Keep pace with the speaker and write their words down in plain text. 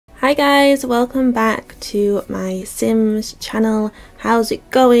Hi guys, welcome back to my Sims channel. How's it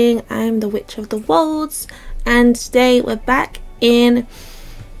going? I'm the Witch of the Wolds and today we're back in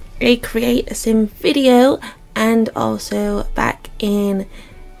a Create a Sim video and also back in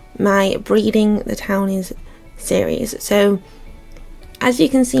my Breeding the Townies series. So as you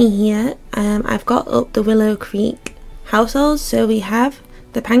can see here, I've got up the Willow Creek households. So we have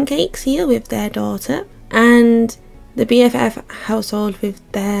the Pancakes here with their daughter and the BFF household with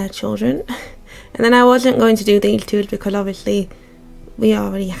their children. And then I wasn't going to do these two because obviously we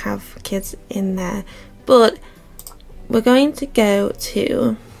already have kids in there, but we're going to go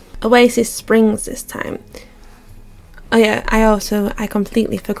to Oasis Springs this time. Oh yeah, I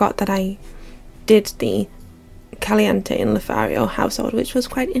completely forgot that I did the Caliente and Lothario household, which was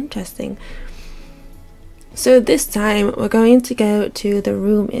quite interesting. So this time we're going to go to the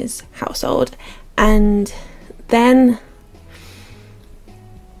Roomies household, and then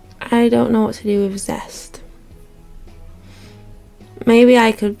I don't know what to do with Zest. Maybe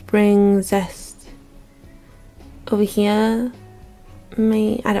I could bring Zest over here.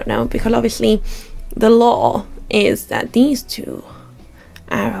 I don't know, because obviously the law is that these two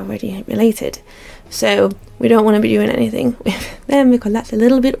are already related. So we don't want to be doing anything with them because that's a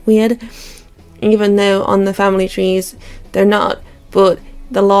little bit weird, even though on the family trees they're not, but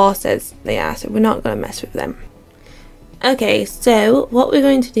the law says they are, so we're not going to mess with them. Okay, so what we're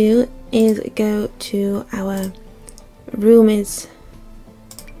going to do is go to our Roomies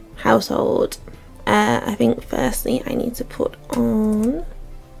household. I think firstly I need to put on,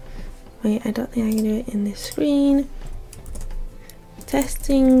 wait, I don't think I can do it in this screen.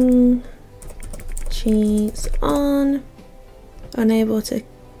 Testing cheats on, unable to,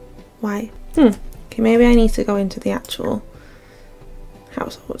 why? Okay, maybe I need to go into the actual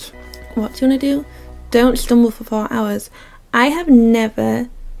household. What do you want to do? Don't stumble for 4 hours. I have never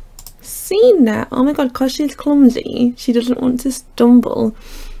seen that. Oh my god, because she's clumsy, she doesn't want to stumble.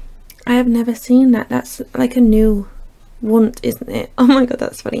 I have never seen that. That's like a new want, isn't it? Oh my god,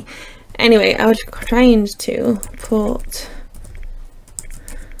 that's funny. Anyway, I was trying to put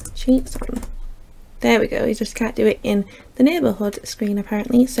cheats on. There we go. You just can't do it in the neighborhood screen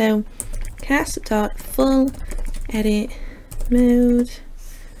apparently. So cast.full edit mode.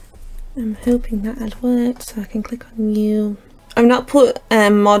 I'm hoping that had worked, so I can click on you. I've not put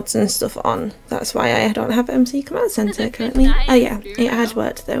mods and stuff on, that's why I don't have MC Command Center currently. Oh yeah, it has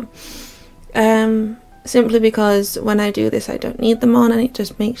worked though. Simply because when I do this I don't need them on and it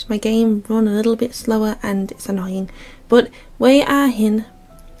just makes my game run a little bit slower and it's annoying. But we are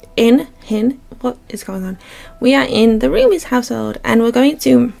what is going on? We are in the Roomies household and we're going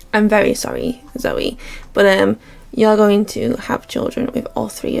to, I'm very sorry Zoe, but you're going to have children with all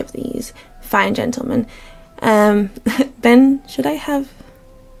three of these fine gentlemen. Then should I have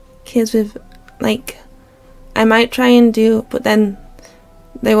kids with, like, I might try and do, but then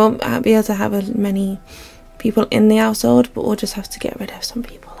they won't be able to have as many people in the household, but we'll just have to get rid of some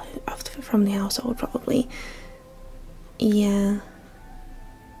people from the household probably. Yeah.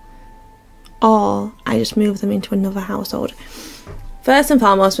 Or I just move them into another household. First and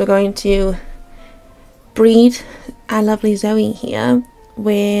foremost, we're going to breed our lovely Zoe here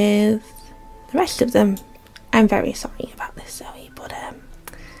with the rest of them. I'm very sorry about this, Zoe, but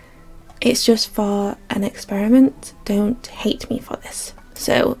it's just for an experiment. Don't hate me for this.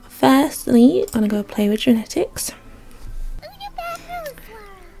 So firstly, I'm gonna go play with genetics,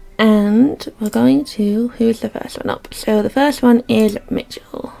 and we're going to, who's the first one up? So the first one is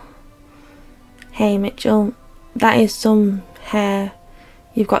Mitchell. Hey Mitchell, that is some hair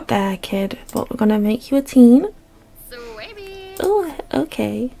you've got there, kid, but we're gonna make you a teen. Oh,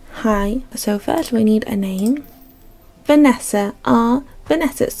 okay. Hi. So first we need a name. Vanessa.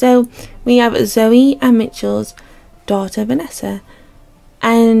 Vanessa. So we have Zoe and Mitchell's daughter, Vanessa.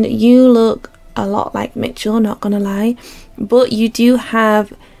 And you look a lot like Mitchell, not gonna lie. But you do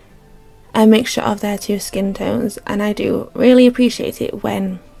have a mixture of their two skin tones. And I do really appreciate it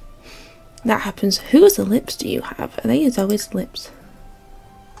when that happens. Whose lips do you have? Are they Zoe's lips?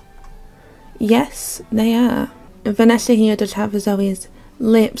 Yes, they are. Vanessa here does have Zoe's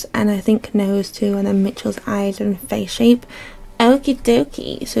lips and I think nose too, and then Mitchell's eyes and face shape. Okie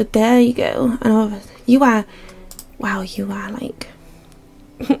dokie, so there you go. And you are, wow, you are like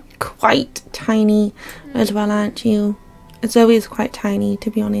quite tiny as well, aren't you? Zoe's quite tiny,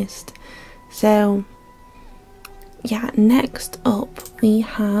 to be honest. So yeah, next up we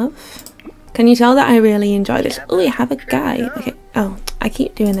have, can you tell that I really enjoy this? Oh, we have a guy. Okay, oh, I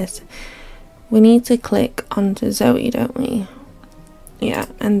keep doing this. We need to click onto Zoe, don't we? Yeah,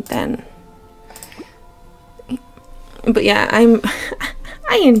 and then, but yeah,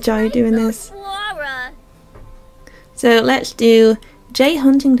 I enjoy doing this. So let's do Jay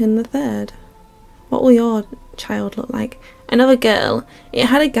Huntington III. What will your child look like? Another girl. It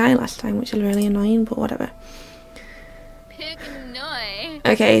had a guy last time, which is really annoying, but whatever.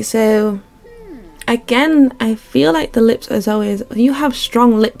 Okay, so again, I feel like the lips are Zoe's. You have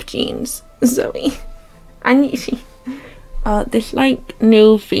strong lip genes, Zoe. And this like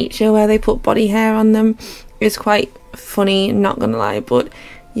new feature where they put body hair on them is quite funny, not gonna lie, but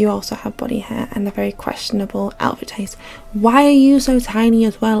you also have body hair and a very questionable outfit taste. Why are you so tiny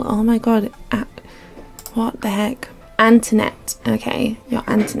as well? Oh my god. What the heck? Antoinette. Okay, you're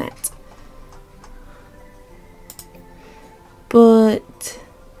Antoinette. But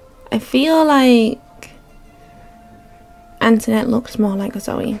I feel like Antoinette looks more like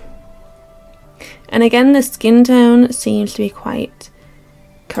Zoe. And again, the skin tone seems to be quite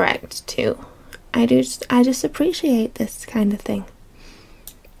correct too. I just appreciate this kind of thing.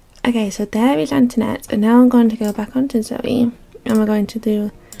 Okay, so there is Antoinette, and now I'm going to go back onto Zoe, and we're going to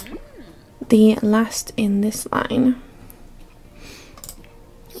do the last in this line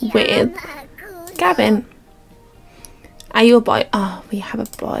with Gavin. Are you a boy? Oh, we have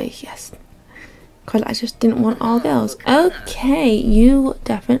a boy, yes. Because I just didn't want all girls. Okay, you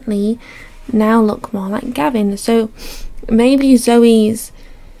definitely now look more like Gavin. So maybe Zoe's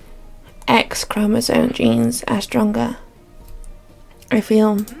X chromosome genes are stronger. I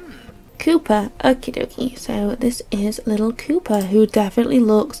feel. Cooper. Okie dokie. So this is little Cooper, who definitely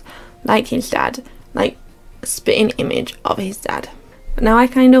looks like his dad. Like a spitting image of his dad. But now I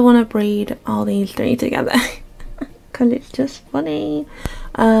kind of want to breed all these three together. Because it's just funny.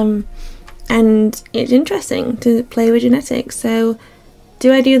 And it's interesting to play with genetics. So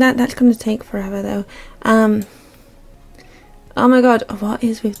do I do that? That's going to take forever though. Oh my god, what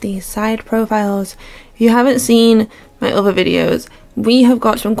is with these side profiles? If you haven't seen my other videos, we have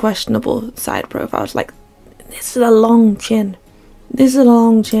got some questionable side profiles. Like, this is a long chin. This is a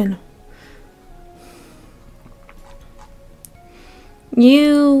long chin.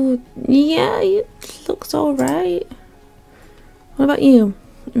 You looks alright. What about you?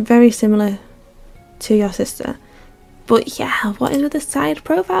 Very similar to your sister. But yeah, what is with the side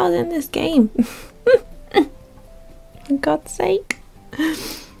profiles in this game? For God's sake.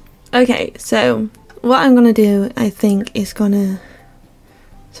 Okay, so what I'm gonna do, I think, is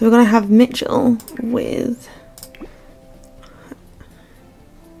so we're gonna have Mitchell with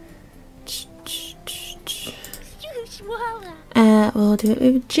we'll do it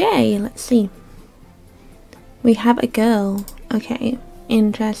with Jay. Let's see. We have a girl. Okay,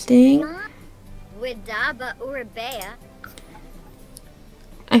 interesting.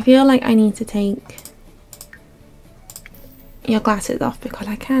 I feel like I need to take your glasses off because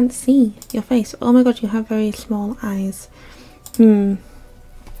I can't see your face. Oh my god, you have very small eyes.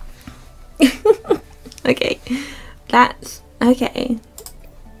 Okay, that's okay.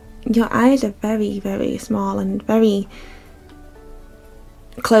 Your eyes are very, very small and very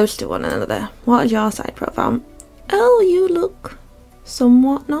close to one another. What is your side profile? Oh, you look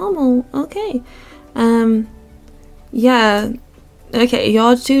somewhat normal. Okay. Yeah. Okay,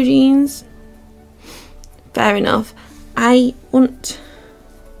 your two genes. Fair enough. I want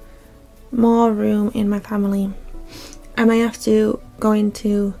more room in my family. I may have to go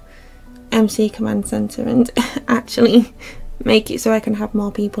into MC Command Center and actually make it so I can have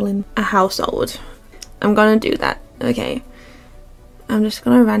more people in a household. I'm gonna do that. Okay. I'm just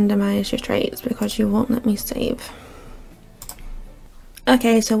gonna randomize your traits because you won't let me save.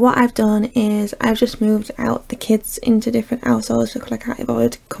 Okay, so what I've done is I've just moved out the kids into different households because I can't be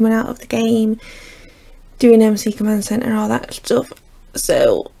bothered coming out of the game, doing MC Command Center and all that stuff.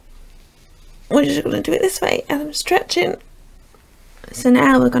 So we're just gonna do it this way, and I'm stretching. So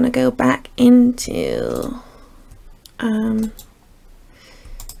now we're gonna go back into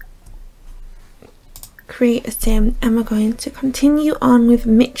create a sim, and we're going to continue on with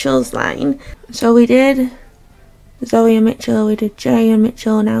Mitchell's line. So we did Zoe and Mitchell, we did Jay and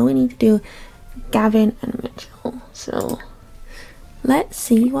Mitchell, now we need to do Gavin and Mitchell. So let's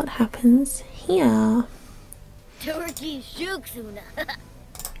see what happens here.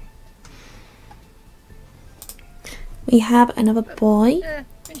 We have another boy.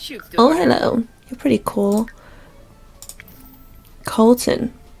 Oh, hello. You're pretty cool.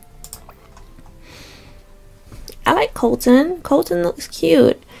 Colton. I like Colton. Colton looks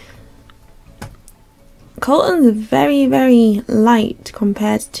cute. Colton's very, very light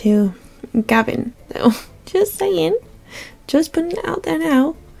compared to Gavin, though. Just saying. Just putting it out there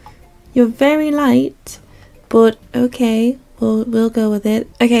now. You're very light, but okay, we'll go with it.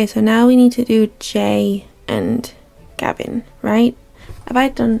 Okay, so now we need to do Jay and Gavin, right? Have I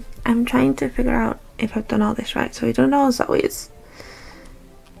done... I'm trying to figure out if I've done all this right. So we don't know Zoe's.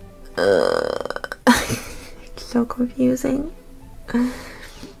 It's so confusing.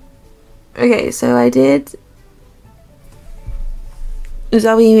 Okay, so I did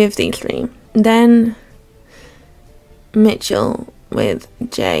Zoe with these three. Then Mitchell with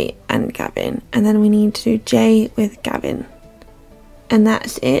Jay and Gavin. And then we need to do Jay with Gavin. And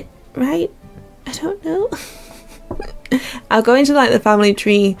that's it, right? I don't know. I'll go into like the family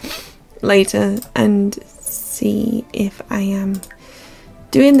tree later and see if I am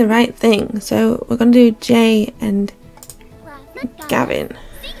doing the right thing. So we're gonna do Jay and Gavin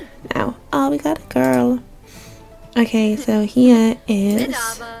now. Oh, we got a girl. Okay, so here is,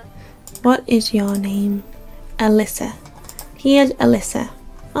 what is your name? Alyssa. Here's Alyssa.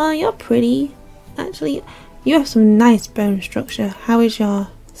 Oh, you're pretty. Actually, you have some nice bone structure. How is your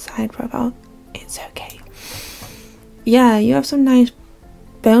side profile? It's okay. Yeah, you have some nice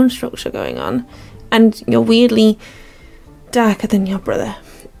bone structure going on. And you're weirdly darker than your brother.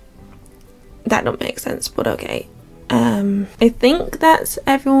 That don't make sense, but okay. I think that's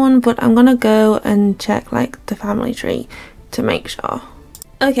everyone, but I'm gonna go and check like the family tree to make sure.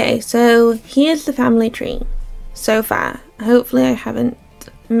 Okay, so here's the family tree so far. Hopefully I haven't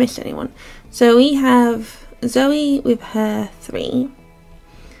missed anyone. So we have Zoe with her 3.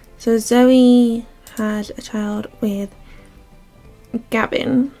 So Zoe had a child with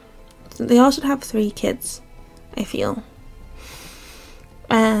Gavin. So they all should have 3 kids, I feel.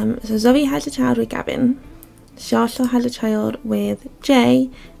 So Zoe had a child with Gavin. She also had a child with Jay,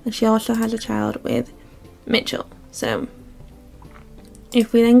 and she also had a child with Mitchell. So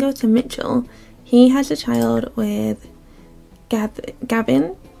if we then go to Mitchell, he has a child with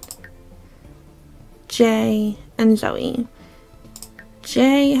Gavin, Jay, and Zoe.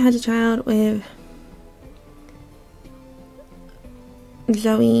 Jay had a child with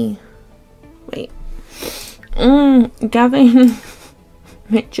Zoe. Wait. Gavin,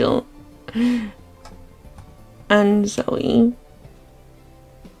 Mitchell, and Zoe.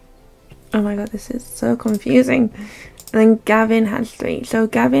 Oh my god, this is so confusing. And then Gavin has 3. So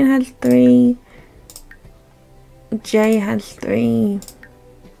Gavin has 3. Jay has 3.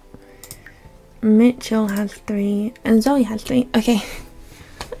 Mitchell has 3. And Zoe has 3. Okay.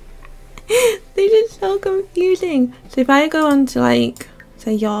 This is so confusing. So if I go on to like,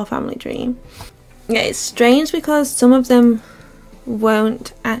 say your family tree. Yeah, it's strange because some of them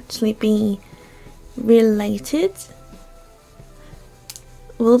won't actually be related.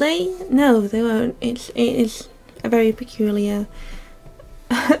 Will they? No, they won't. It is a very peculiar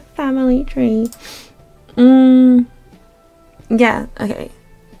family tree. Yeah, okay.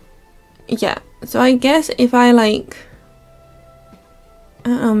 Yeah, so I guess if I like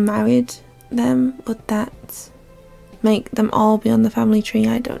married them, would that make them all be on the family tree?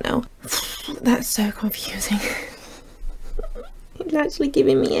 I don't know. That's so confusing. It's actually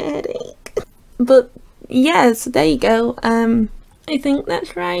giving me a headache. But yeah, so there you go. I think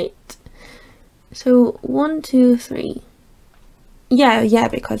that's right. So 1, 2, 3. Yeah,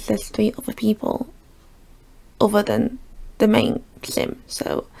 because there's 3 other people other than the main sim.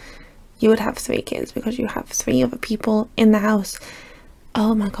 So you would have 3 kids because you have 3 other people in the house.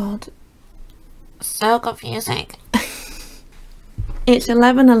 Oh my god. So confusing. It's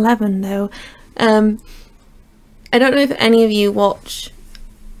 11:11 though. I don't know if any of you watch,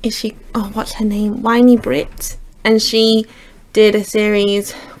 what's her name? Whiny Brit. And she did a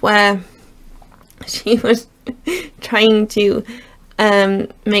series where she was trying to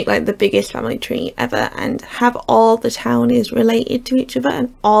make like the biggest family tree ever and have all the townies related to each other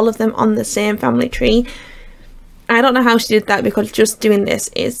and all of them on the same family tree. I don't know how she did that because just doing this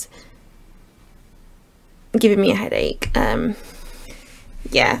is giving me a headache.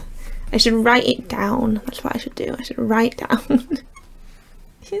 Yeah, I should write it down. That's what I should do. I should write down.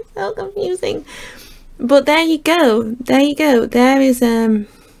 It's so confusing. But there you go. There you go. There is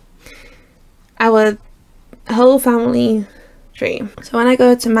our whole family tree. So when I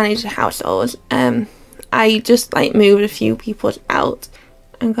go to manage the household, I just like moved a few people out.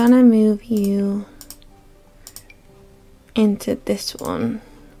 I'm gonna move you into this one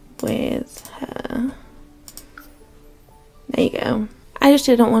with her. There you go. I just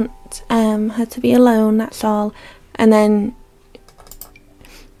didn't want her to be alone, that's all. And then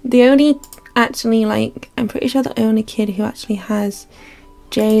the only actually, like, I'm pretty sure the only kid who actually has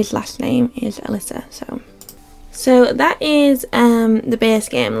Jay's last name is Alyssa. So that is the base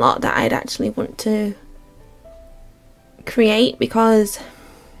game lot that I'd actually want to create, because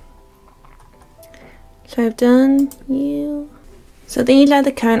so I've done you. So these are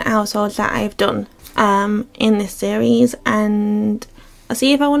the current households that I've done in this series, and I'll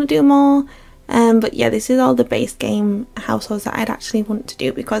see if I want to do more. But yeah, this is all the base game households that I'd actually want to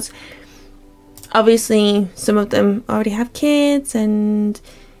do, because obviously some of them already have kids, and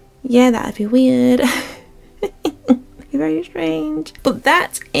yeah, that'd be weird. Very strange. But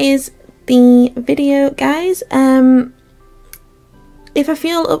that is the video, guys. If I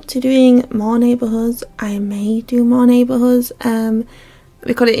feel up to doing more neighbourhoods, I may do more neighbourhoods,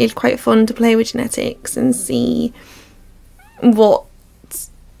 because it is quite fun to play with genetics and see what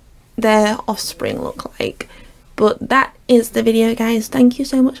their offspring look like. But that is the video, guys. Thank you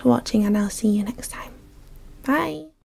so much for watching, and I'll see you next time. Bye.